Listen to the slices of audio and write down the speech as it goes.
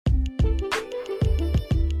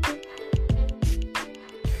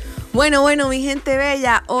Bueno, mi gente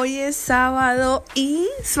bella, hoy es sábado y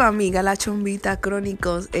su amiga la Chombita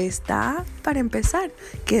Crónicos está para empezar.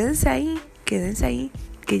 Quédense ahí,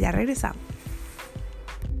 que ya regresamos.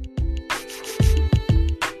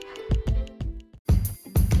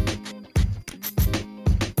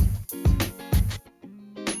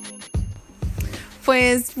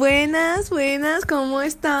 Pues buenas, ¿cómo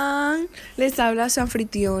están? Les habla su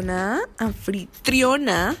anfitriona,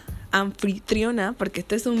 porque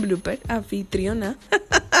este es un blooper, anfitriona,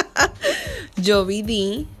 yo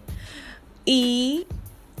D. Y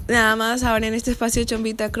nada más ahora en este espacio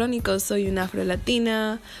Chombita Crónicos soy una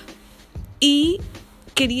afrolatina y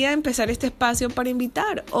quería empezar este espacio para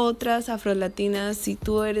invitar otras afrolatinas. Si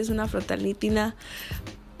tú eres una afrolatina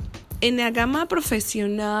en la gama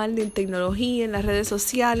profesional de tecnología, en las redes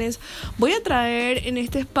sociales, voy a traer en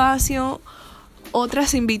este espacio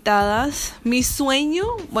otras invitadas. Mi sueño,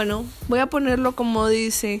 voy a ponerlo como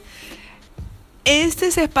dice, este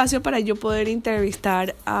es espacio para yo poder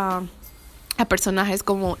entrevistar a personajes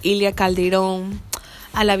como Ilia Calderón,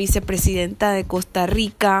 a la vicepresidenta de Costa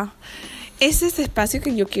Rica. Ese es el espacio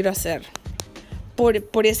que yo quiero hacer.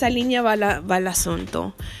 Por esa línea va el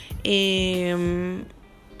asunto.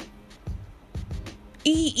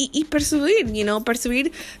 Y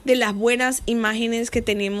percibir de las buenas imágenes que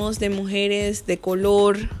tenemos de mujeres de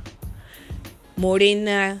color,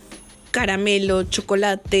 morena, caramelo,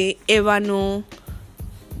 chocolate, ébano,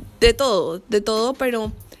 de todo,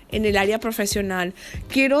 pero en el área profesional.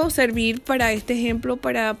 Quiero servir para este ejemplo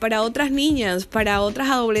para otras niñas, para otras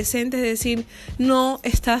adolescentes, decir, no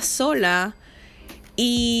estás sola.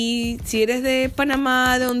 Y si eres de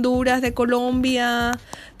Panamá, de Honduras, de Colombia,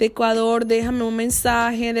 de Ecuador, déjame un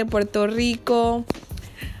mensaje, de Puerto Rico.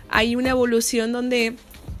 Hay una evolución donde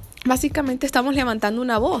básicamente estamos levantando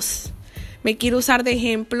una voz. Me quiero usar de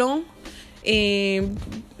ejemplo.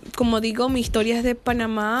 Como digo, mi historia es de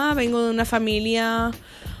Panamá. Vengo de una familia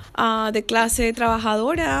de clase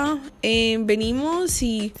trabajadora. Venimos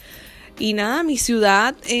y nada, mi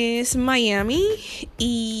ciudad es Miami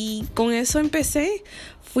y con eso empecé.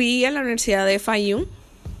 Fui a la Universidad de FIU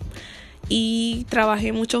y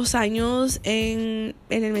trabajé muchos años en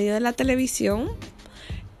el medio de la televisión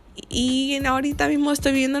y ahorita mismo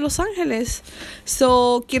estoy viviendo en Los Ángeles.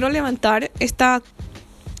 Quiero levantar esta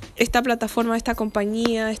plataforma, esta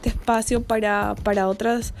compañía, este espacio para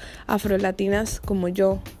otras afrolatinas como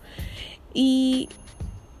yo. Y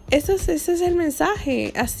ese es el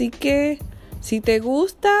mensaje. Así que si te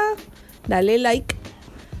gusta, dale like.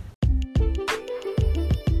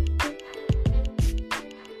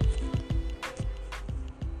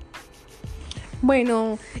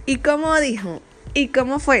 Bueno, ¿y cómo dijo? ¿Y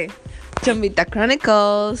cómo fue? Chombita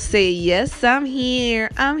Chronicles, say yes, I'm here.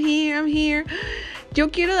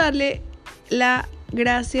 Yo quiero darle las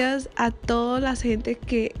gracias a toda la gente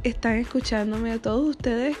que están escuchándome, a todos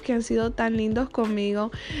ustedes que han sido tan lindos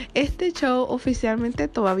conmigo. Este show oficialmente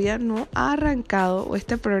todavía no ha arrancado,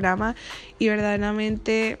 este programa, y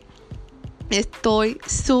verdaderamente estoy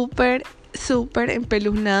súper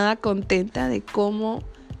empeluznada, contenta de cómo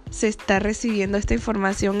se está recibiendo esta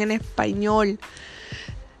información en español.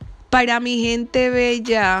 Para mi gente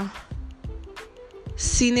bella,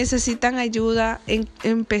 si necesitan ayuda en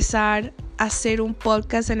empezar a hacer un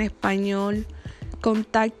podcast en español,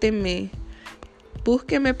 contáctenme.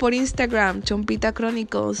 Búsquenme por Instagram, Chombita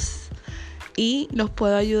Crónicos, y los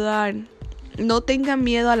puedo ayudar. No tengan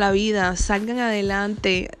miedo a la vida, salgan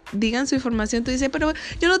adelante, digan su información. Tú dices, pero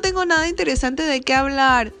yo no tengo nada interesante de qué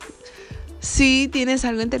hablar. Si tienes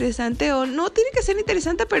algo interesante, o no tiene que ser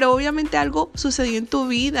interesante, pero obviamente algo sucedió en tu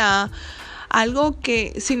vida, algo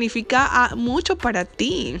que significa mucho para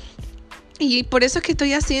ti. Y por eso es que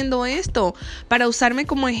estoy haciendo esto, para usarme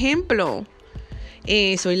como ejemplo.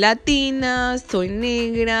 Soy latina, soy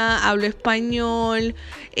negra, hablo español,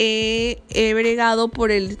 he bregado por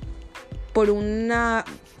un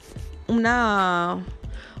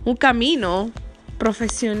camino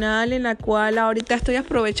profesional en la cual ahorita estoy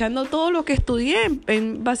aprovechando todo lo que estudié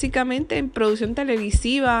básicamente en producción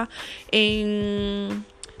televisiva, en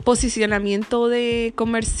posicionamiento de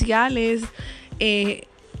comerciales,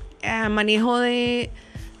 manejo de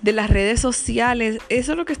las redes sociales.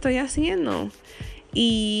 Eso es lo que estoy haciendo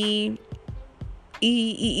y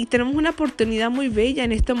tenemos una oportunidad muy bella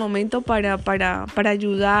en este momento para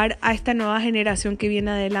ayudar a esta nueva generación que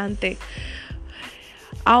viene adelante.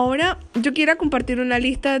 Ahora yo quiero compartir una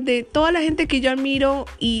lista de toda la gente que yo admiro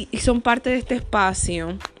y son parte de este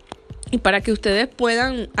espacio, y para que ustedes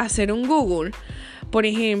puedan hacer un Google. Por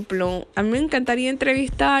ejemplo, a mí me encantaría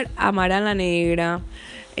entrevistar a Mara la Negra,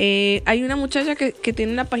 Hay una muchacha que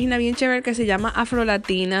tiene una página bien chévere que se llama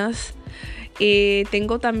Afrolatinas.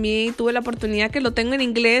 Tuve la oportunidad, que lo tengo en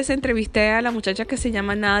inglés, entrevisté a la muchacha que se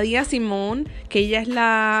llama Nadia Simón, que ella es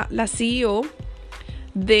la CEO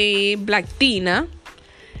de Black Tina.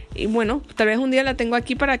 Y bueno, tal vez un día la tengo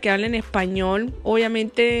aquí para que hable en español.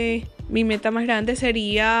 Obviamente mi meta más grande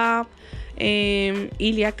sería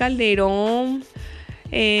Ilia Calderón.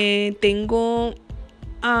 Tengo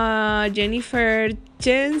a Jennifer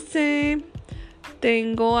Jensen.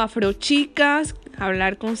 Tengo Afrochicas,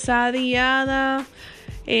 hablar con Sadie Ada.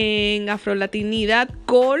 En Afrolatinidad,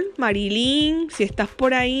 Cole, Marilyn, si estás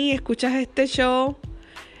por ahí, escuchas este show.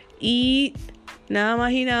 Y nada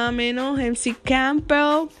más y nada menos MC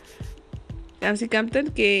Campbell,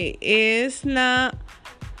 que es la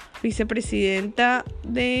vicepresidenta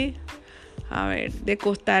de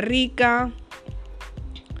Costa Rica.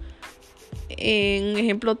 En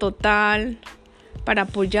ejemplo total, para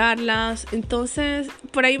apoyarlas. Entonces,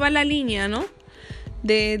 por ahí va la línea, ¿no?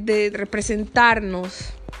 De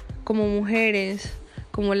representarnos como mujeres,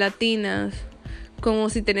 como latinas, como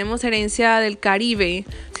si tenemos herencia del Caribe,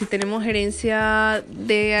 si tenemos herencia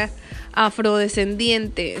de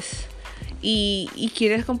afrodescendientes y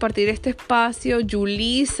quieres compartir este espacio,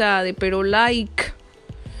 Yulisa de Pero Like,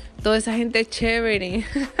 toda esa gente chévere.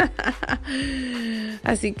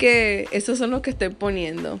 Así que esos son los que estoy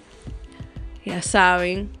poniendo, ya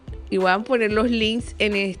saben, y voy a poner los links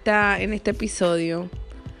en este episodio.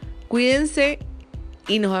 Cuídense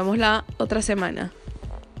y nos vemos la otra semana.